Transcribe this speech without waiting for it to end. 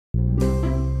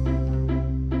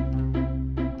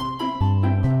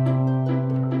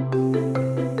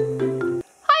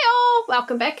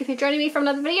welcome back if you're joining me from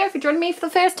another video. If you're joining me for the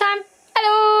first time,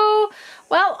 hello!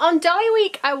 Well, on Dolly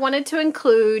Week I wanted to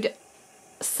include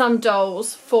some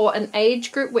dolls for an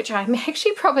age group which I'm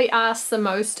actually probably asked the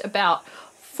most about,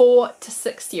 4 to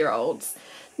 6 year olds.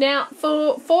 Now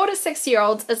for 4 to 6 year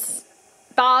olds,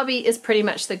 Barbie is pretty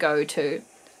much the go-to.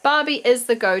 Barbie is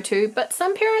the go-to, but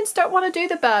some parents don't want to do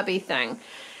the Barbie thing.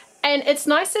 And it's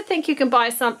nice to think you can buy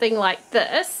something like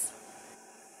this,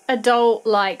 a doll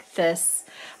like this.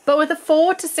 But with a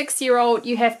 4 to 6 year old,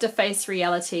 you have to face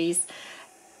realities.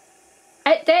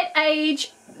 At that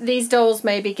age, these dolls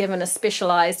may be given a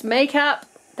specialized makeup.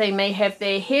 They may have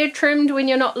their hair trimmed when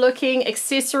you're not looking.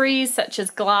 Accessories such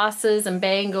as glasses and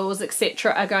bangles,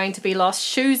 etc. are going to be lost.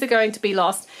 Shoes are going to be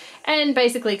lost. And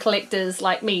basically collectors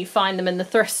like me find them in the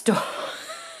thrift store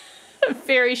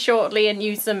very shortly and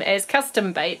use them as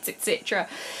custom baits, etc.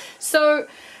 So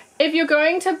if you're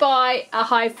going to buy a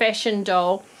high fashion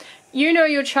doll, you know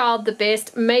your child the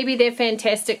best. Maybe they're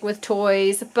fantastic with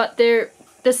toys, but the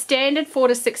standard 4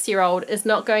 to 6 year old is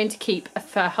not going to keep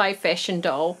a high fashion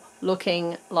doll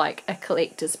looking like a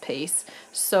collector's piece.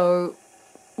 So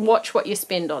watch what you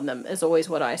spend on them is always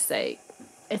what I say.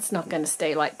 It's not going to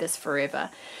stay like this forever.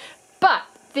 But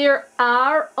there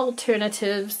are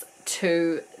alternatives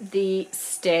to the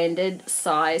standard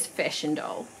size fashion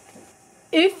doll.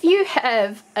 If you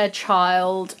have a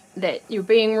child that you're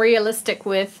being realistic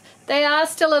with, they are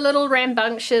still a little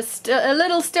rambunctious, a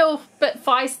little still bit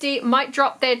feisty, might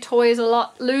drop their toys a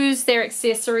lot, lose their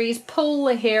accessories, pull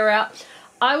the hair out,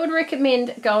 I would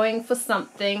recommend going for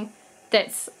something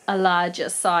that's a larger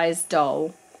size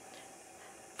doll.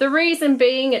 The reason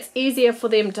being, it's easier for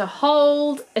them to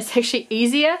hold, it's actually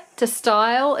easier to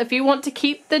style if you want to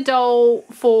keep the doll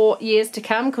for years to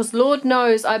come, because Lord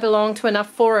knows I belong to enough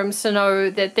forums to know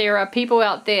that there are people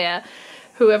out there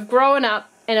who have grown up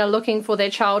and are looking for their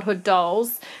childhood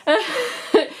dolls.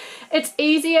 It's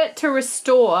easier to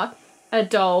restore a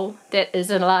doll that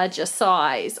is a larger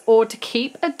size, or to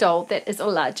keep a doll that is a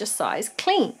larger size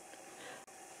clean.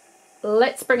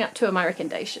 Let's bring up two of my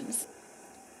recommendations.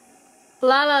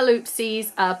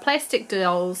 Lalaloopsies are plastic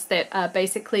dolls that are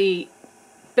basically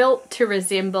built to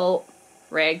resemble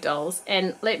rag dolls,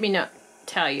 and let me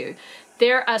tell you,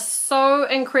 there are so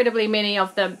incredibly many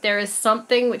of them. There is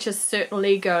something which is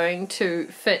certainly going to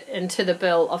fit into the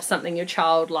bill of something your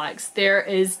child likes. There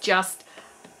is just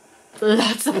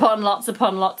lots upon lots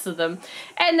upon lots of them,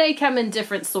 and they come in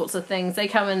different sorts of things. They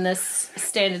come in this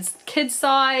standard kid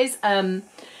size, and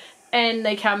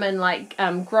they come in like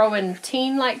grown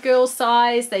teen like girl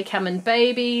size. They come in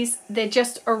babies. They're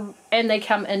just and they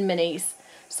come in minis.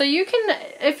 So you can,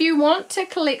 if you want to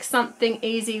collect something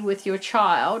easy with your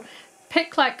child,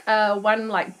 pick like one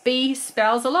like B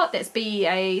spells a lot. That's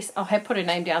B-E-A. I'll have put her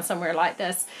name down somewhere like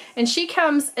this. And she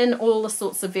comes in all the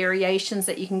sorts of variations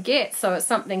that you can get. So it's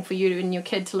something for you and your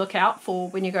kid to look out for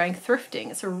when you're going thrifting.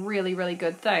 It's a really, really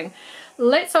good thing.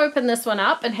 Let's open this one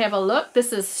up and have a look.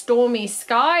 This is Stormy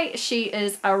Sky. She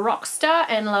is a rock star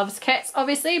and loves cats,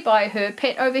 obviously, by her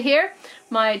pet over here.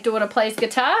 My daughter plays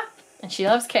guitar and she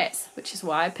loves cats, which is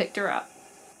why I picked her up.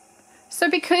 So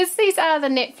because these are the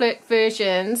Netflix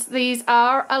versions, these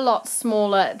are a lot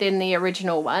smaller than the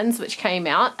original ones which came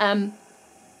out.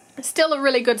 Still a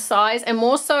really good size, and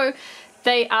more so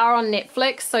they are on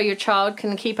Netflix, so your child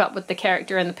can keep up with the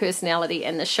character and the personality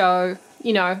in the show.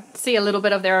 You know, see a little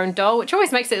bit of their own doll, which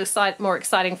always makes it more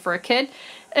exciting for a kid.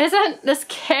 Isn't this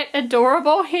cat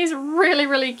adorable? He's really,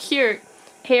 really cute.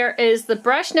 Here is the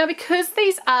brush. Now because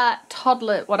these are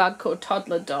toddler, what I'd call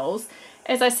toddler dolls,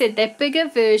 as I said, they're bigger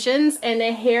versions and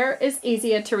their hair is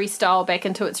easier to restyle back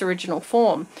into its original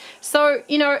form. So,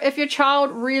 you know, if your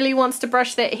child really wants to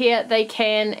brush that hair, they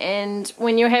can, and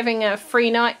when you're having a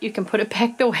free night, you can put it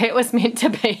back the way it was meant to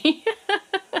be.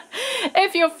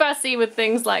 If you're fussy with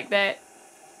things like that.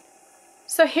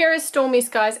 So here is Stormy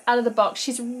Skies out of the box.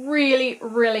 She's really,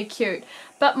 really cute.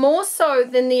 But more so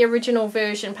than the original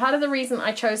version, part of the reason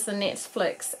I chose the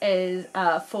Netflix is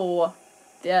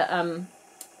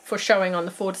for showing on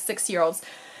the 4 to 6 year olds.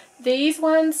 These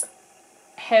ones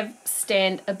have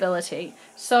stand ability.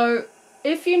 So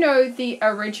if you know the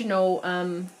original,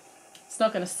 it's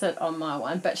not going to sit on my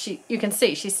one, but you can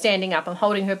see she's standing up. I'm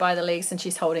holding her by the legs and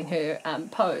she's holding her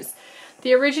pose.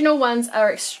 The original ones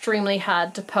are extremely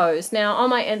hard to pose. Now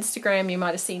on my Instagram you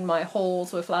might have seen my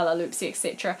hauls with Lalaloopsy,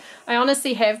 etc. I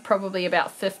honestly have probably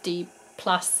about 50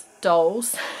 plus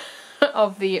dolls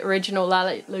of the original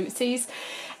Lalaloopsies,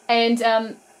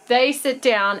 and they sit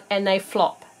down and they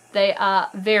flop. They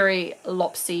are very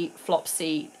lopsy,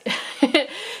 flopsy.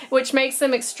 which makes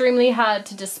them extremely hard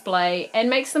to display and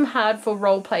makes them hard for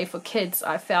role play for kids,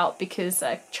 I felt, because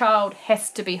a child has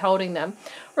to be holding them.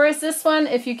 Whereas this one,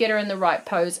 if you get her in the right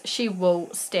pose, she will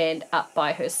stand up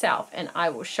by herself, and I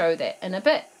will show that in a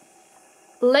bit.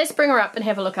 Let's bring her up and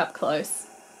have a look up close.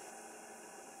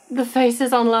 The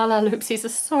faces on Lalaloopsies are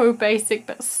so basic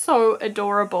but so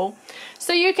adorable.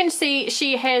 So you can see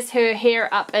she has her hair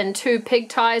up in 2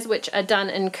 pigtails, which are done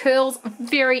in curls.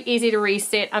 Very easy to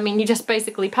reset. I mean, you just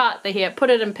basically part the hair, put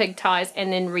it in pigtails,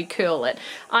 and then recurl it.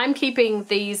 I'm keeping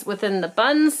these within the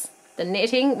buns, the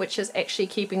netting, which is actually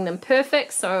keeping them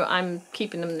perfect. So I'm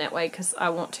keeping them that way because I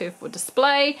want to for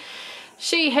display.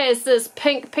 She has this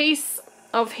pink piece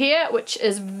of hair, which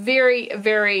is very,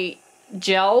 very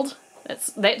gelled.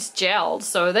 That's gelled,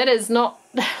 so that is not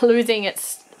losing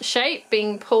its shape,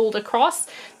 being pulled across.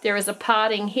 There is a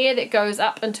parting here that goes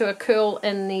up into a curl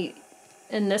in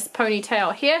this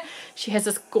ponytail here. She has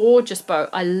this gorgeous bow.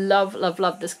 I love, love,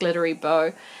 love this glittery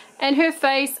bow. And her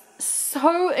face,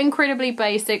 so incredibly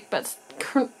basic, but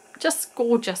just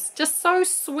gorgeous, just so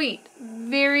sweet.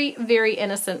 Very, very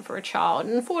innocent for a child.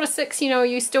 And 4 to 6, you know,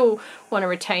 you still want to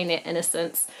retain that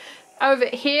innocence. Over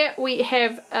here we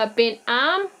have a bent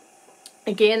arm.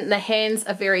 Again, the hands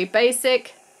are very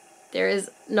basic. There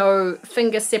is no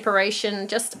finger separation,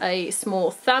 just a small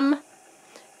thumb.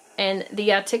 And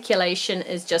the articulation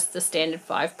is just the standard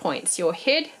 5 points. Your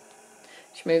head,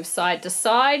 which moves side to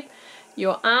side.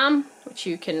 Your arm, which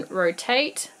you can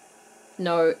rotate.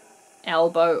 No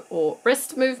elbow or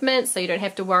wrist movement, so you don't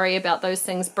have to worry about those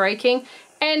things breaking.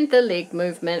 And the leg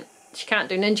movement. She can't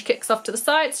do ninja kicks off to the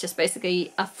side. It's just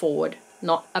basically a forward,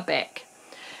 not a back.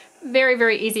 Very,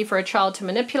 very easy for a child to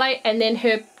manipulate. And then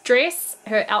her dress,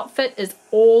 her outfit is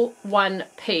all one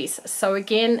piece. So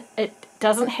again, it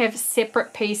doesn't have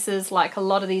separate pieces like a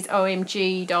lot of these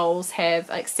OMG dolls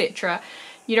have, etc.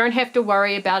 You don't have to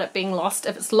worry about it being lost.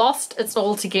 If it's lost, it's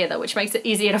all together, which makes it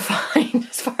easier to find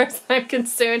as far as I'm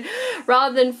concerned,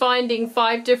 rather than finding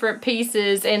 5 different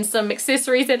pieces and some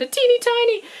accessories that are teeny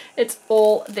tiny. It's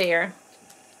all there.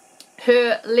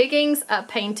 Her leggings are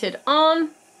painted on,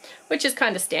 which is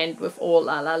kind of standard with all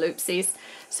Lalaloopsies.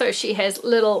 So she has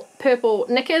little purple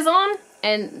knickers on,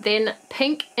 and then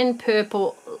pink and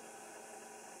purple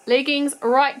leggings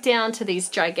right down to these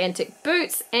gigantic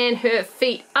boots, and her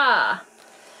feet are,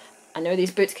 I know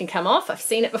these boots can come off, I've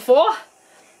seen it before.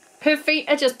 Her feet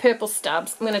are just purple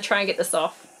stubs. I'm going to try and get this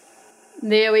off.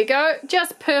 There we go,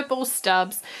 just purple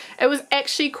stubs. It was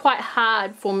actually quite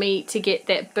hard for me to get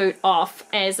that boot off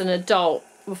as an adult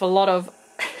with a lot of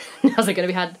how's it going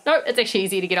to be hard? No, it's actually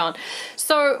easy to get on.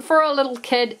 So for a little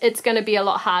kid, it's going to be a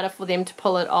lot harder for them to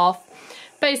pull it off.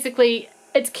 Basically,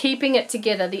 it's keeping it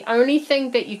together. The only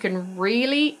thing that you can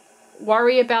really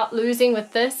worry about losing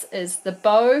with this is the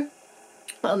bow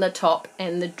on the top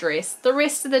and the dress. The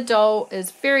rest of the doll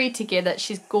is very together.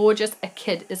 She's gorgeous. A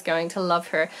kid is going to love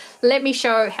her. Let me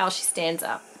show how she stands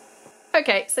up.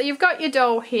 Okay, so you've got your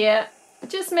doll here.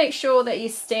 Just make sure that you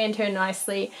stand her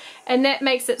nicely, and that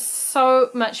makes it so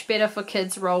much better for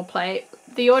kids role play.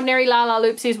 The ordinary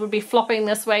Lalaloopsies would be flopping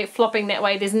this way, flopping that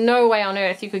way. There's no way on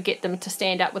earth you could get them to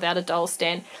stand up without a doll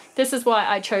stand. This is why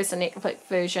I chose the Netflix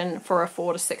version for a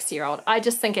 4 to 6 year old. I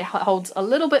just think it holds a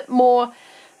little bit more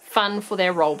fun for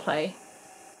their role play.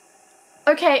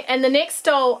 Okay, and the next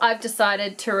doll I've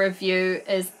decided to review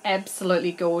is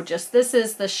absolutely gorgeous. This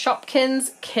is the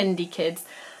Shopkins Kindi Kids.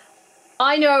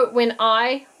 I know when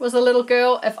I was a little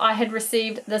girl, if I had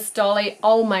received this dolly,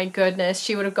 oh my goodness,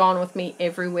 she would have gone with me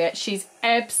everywhere. She's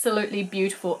absolutely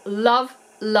beautiful. Love,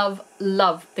 love,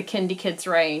 love the Kindi Kids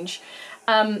range.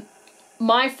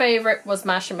 My favorite was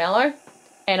Marshmallow,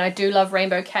 and I do love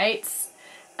Rainbow Kates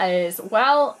as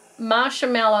well.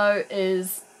 Marshmallow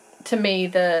is, to me,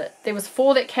 there was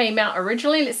 4 that came out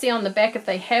originally. Let's see on the back if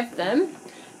they have them.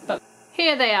 But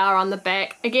here they are on the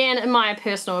back. Again, in my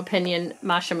personal opinion,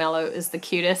 Marshmallow is the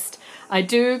cutest. I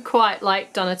do quite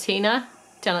like Donatina.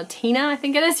 Donatina, I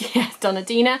think it is. Yeah,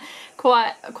 Donatina.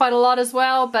 Quite a lot as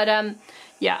well. But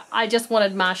yeah, I just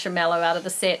wanted Marshmallow out of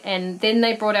the set. And then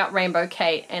they brought out Rainbow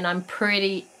Kate, and I'm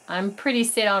pretty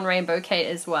set on Rainbow Kate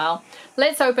as well.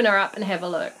 Let's open her up and have a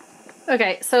look.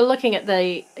 Okay, so looking at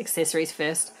the accessories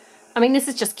first. I mean, this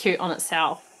is just cute on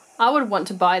itself. I would want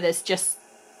to buy this just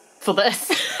for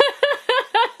this.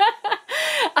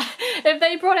 If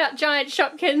they brought out giant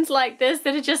Shopkins like this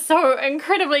that are just so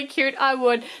incredibly cute, I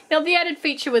would. Now, the added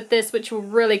feature with this, which will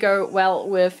really go well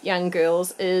with young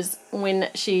girls, is when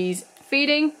she's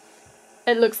feeding,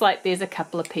 it looks like there's a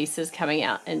couple of pieces coming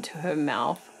out into her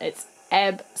mouth. It's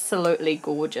absolutely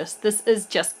gorgeous. This is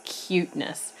just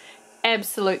cuteness.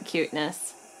 Absolute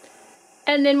cuteness.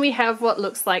 And then we have what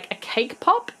looks like a cake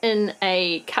pop in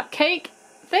a cupcake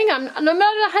thing. I'm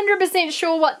not 100%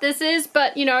 sure what this is,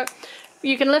 but you know,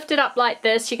 you can lift it up like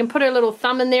this. You can put her little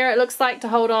thumb in there, it looks like, to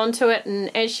hold on to it,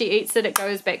 and as she eats it, it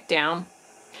goes back down.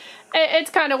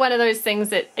 It's kind of one of those things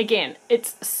that, again,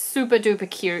 it's super duper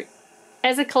cute.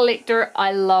 As a collector,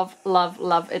 I love, love,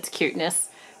 love its cuteness.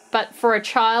 But for a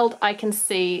child, I can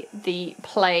see the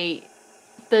play,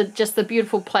 just the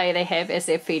beautiful play they have as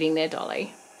they're feeding their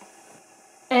dolly.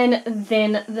 And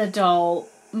then the doll.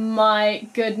 My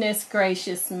goodness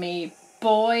gracious me.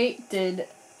 Boy, did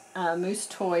Moose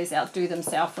Toys outdo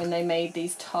themselves when they made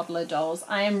these toddler dolls.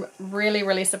 I am really,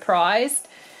 really surprised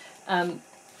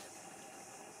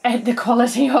at the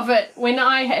quality of it. When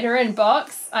I had her in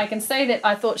box, I can say that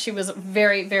I thought she was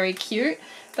very, very cute.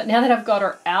 But now that I've got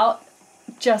her out,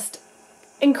 just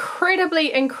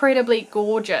incredibly, incredibly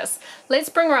gorgeous. Let's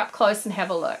bring her up close and have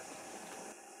a look.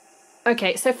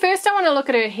 Okay, so first I want to look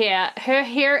at her hair. Her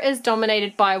hair is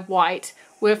dominated by white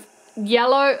with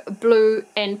yellow, blue,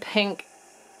 and pink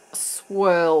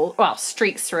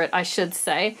streaks through it, I should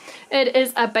say. It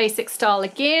is a basic style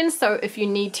again, so if you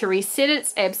need to reset it,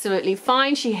 it's absolutely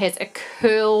fine. She has a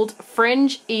curled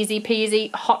fringe, easy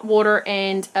peasy, hot water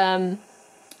and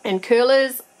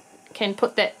curlers can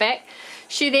put that back.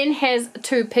 She then has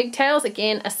 2 pigtails,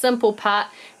 again a simple part,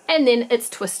 and then it's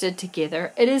twisted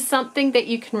together. It is something that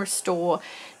you can restore.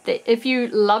 That if you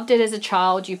loved it as a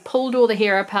child, you pulled all the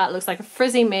hair apart, it looks like a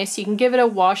frizzy mess, you can give it a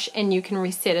wash and you can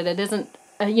reset it. It isn't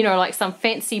you know, like some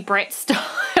fancy brat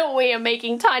style where you're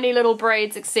making tiny little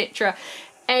braids, etc.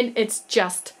 And it's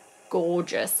just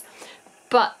gorgeous.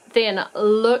 But then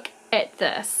look at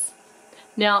this.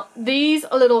 Now these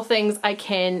little things I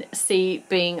can see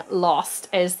being lost,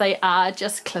 as they are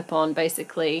just clip-on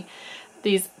basically.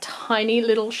 These tiny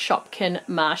little Shopkin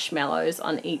marshmallows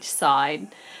on each side.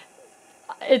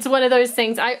 It's one of those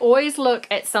things, I always look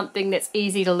at something that's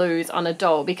easy to lose on a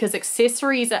doll, because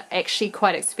accessories are actually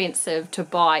quite expensive to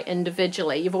buy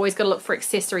individually. You've always got to look for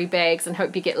accessory bags and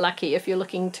hope you get lucky if you're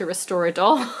looking to restore a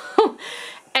doll.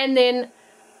 And then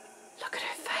look at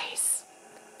her face.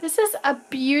 This is a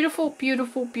beautiful,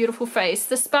 beautiful, beautiful face.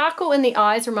 The sparkle in the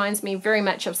eyes reminds me very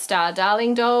much of Star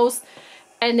Darling dolls.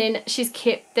 And then she's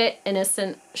kept that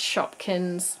innocent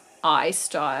Shopkins eye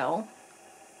style.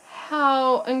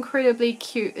 How incredibly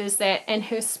cute is that? And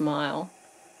her smile.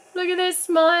 Look at that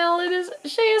smile.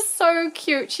 She is so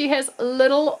cute. She has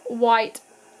little white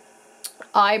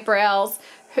eyebrows.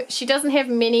 She doesn't have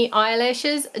many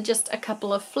eyelashes, just a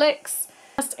couple of flicks.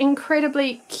 Just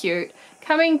incredibly cute.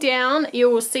 Coming down, you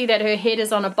will see that her head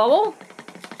is on a bobble.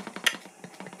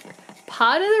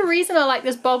 Part of the reason I like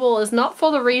this bobble is not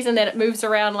for the reason that it moves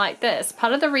around like this.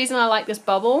 Part of the reason I like this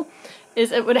bobble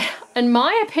is it would, in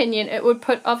my opinion, it would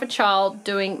put off a child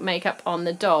doing makeup on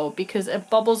the doll, because it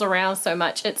bobbles around so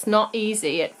much. It's not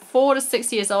easy. At 4 to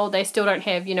 6 years old, they still don't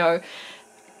have, you know,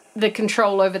 the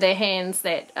control over their hands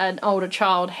that an older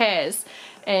child has.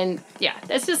 And yeah,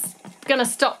 it's just gonna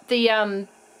stop the oh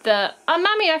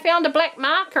mummy, I found a black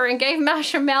marker and gave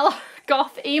Marshmallow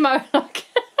goth emo look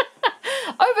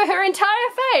over her entire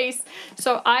face.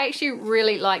 So I actually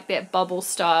really like that bubble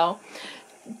style.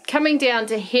 Coming down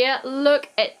to here, look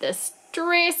at this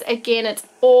dress. Again, it's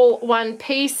all one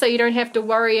piece, so you don't have to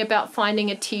worry about finding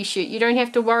a t-shirt. You don't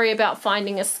have to worry about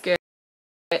finding a skirt.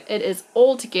 It is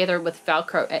all together with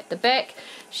Velcro at the back.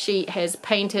 She has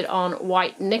painted on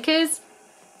white knickers.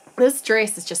 This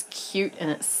dress is just cute in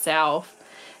itself.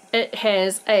 It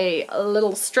has a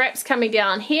little straps coming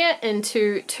down here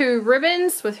into 2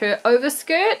 ribbons with her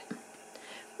overskirt,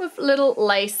 with little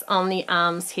lace on the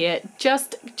arms here.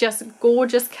 Just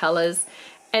gorgeous colors.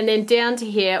 And then down to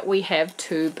here we have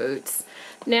 2 boots.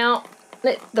 Now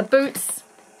the boots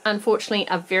unfortunately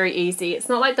are very easy. It's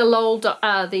not like the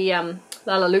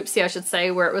Lalaloopsy, I should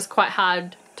say, where it was quite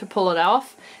hard to pull it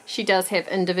off. She does have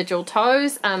individual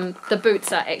toes. The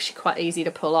boots are actually quite easy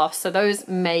to pull off, so those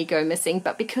may go missing,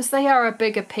 but because they are a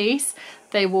bigger piece,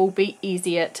 they will be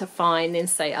easier to find than,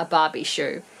 say, a Barbie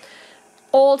shoe.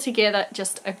 All together,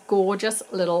 just a gorgeous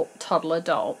little toddler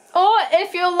doll. Or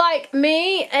if you're like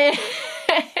me and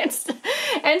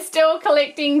still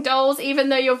collecting dolls even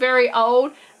though you're very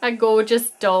old, a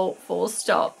gorgeous doll, full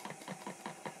stop.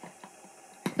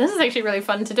 This is actually really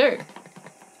fun to do.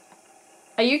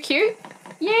 Are you cute?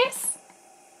 Yes.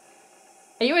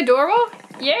 Are you adorable?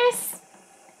 Yes.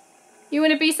 You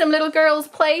want to be some little girl's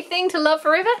plaything to love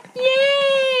forever?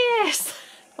 Yes.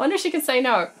 I wonder if she can say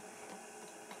no.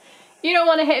 You don't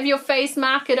want to have your face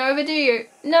marked over, do you?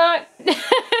 No.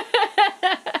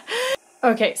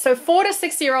 Okay, so 4 to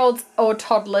 6 year olds or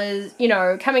toddlers, you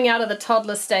know, coming out of the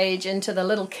toddler stage into the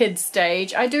little kid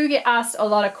stage, I do get asked a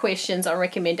lot of questions on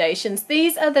recommendations.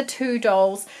 These are the two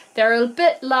dolls. They're a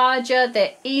bit larger,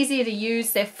 they're easier to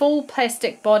use, they're full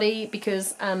plastic body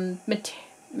because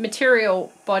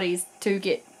material bodies do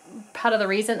get part of the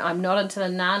reason I'm not into the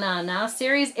Na Na Na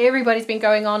series. Everybody's been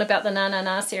going on about the Na Na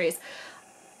Na series.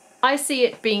 I see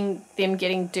it being them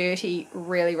getting dirty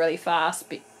really, really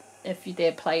fast if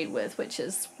they're played with, which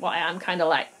is why I'm kind of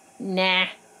like nah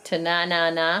to Na Na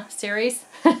Na series.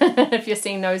 If you're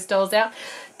seeing those dolls out.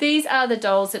 These are the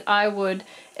dolls that I would,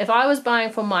 if I was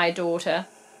buying for my daughter,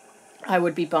 I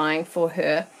would be buying for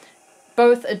her.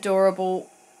 Both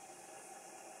adorable,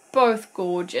 both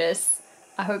gorgeous.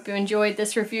 I hope you enjoyed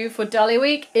this review for Dolly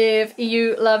Week. If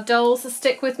you love dolls,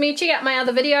 stick with me. Check out my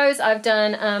other videos. I've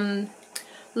done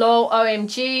LOL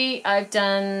OMG, I've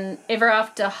done Ever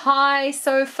After High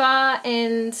so far,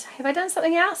 and have I done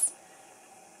something else?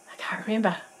 I can't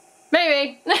remember.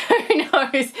 Maybe. Who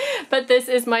knows? But this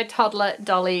is my toddler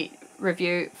dolly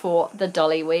review for the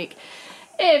Dolly Week.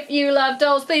 If you love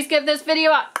dolls, please give this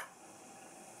video a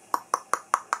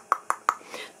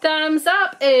thumbs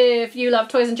up. If you love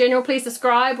toys in general, please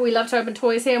subscribe. We love to open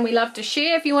toys here and we love to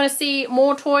share. If you want to see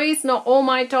more toys, not all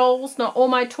my dolls, not all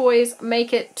my toys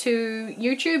make it to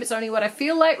YouTube. It's only what I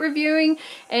feel like reviewing,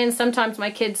 and sometimes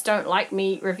my kids don't like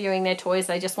me reviewing their toys.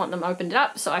 They just want them opened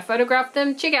up, so I photograph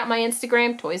them. Check out my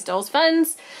Instagram, Toys Dolls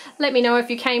Funs. Let me know if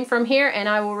you came from here and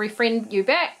I will refriend you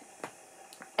back.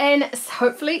 And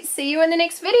hopefully see you in the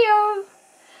next video.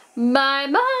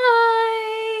 Bye bye.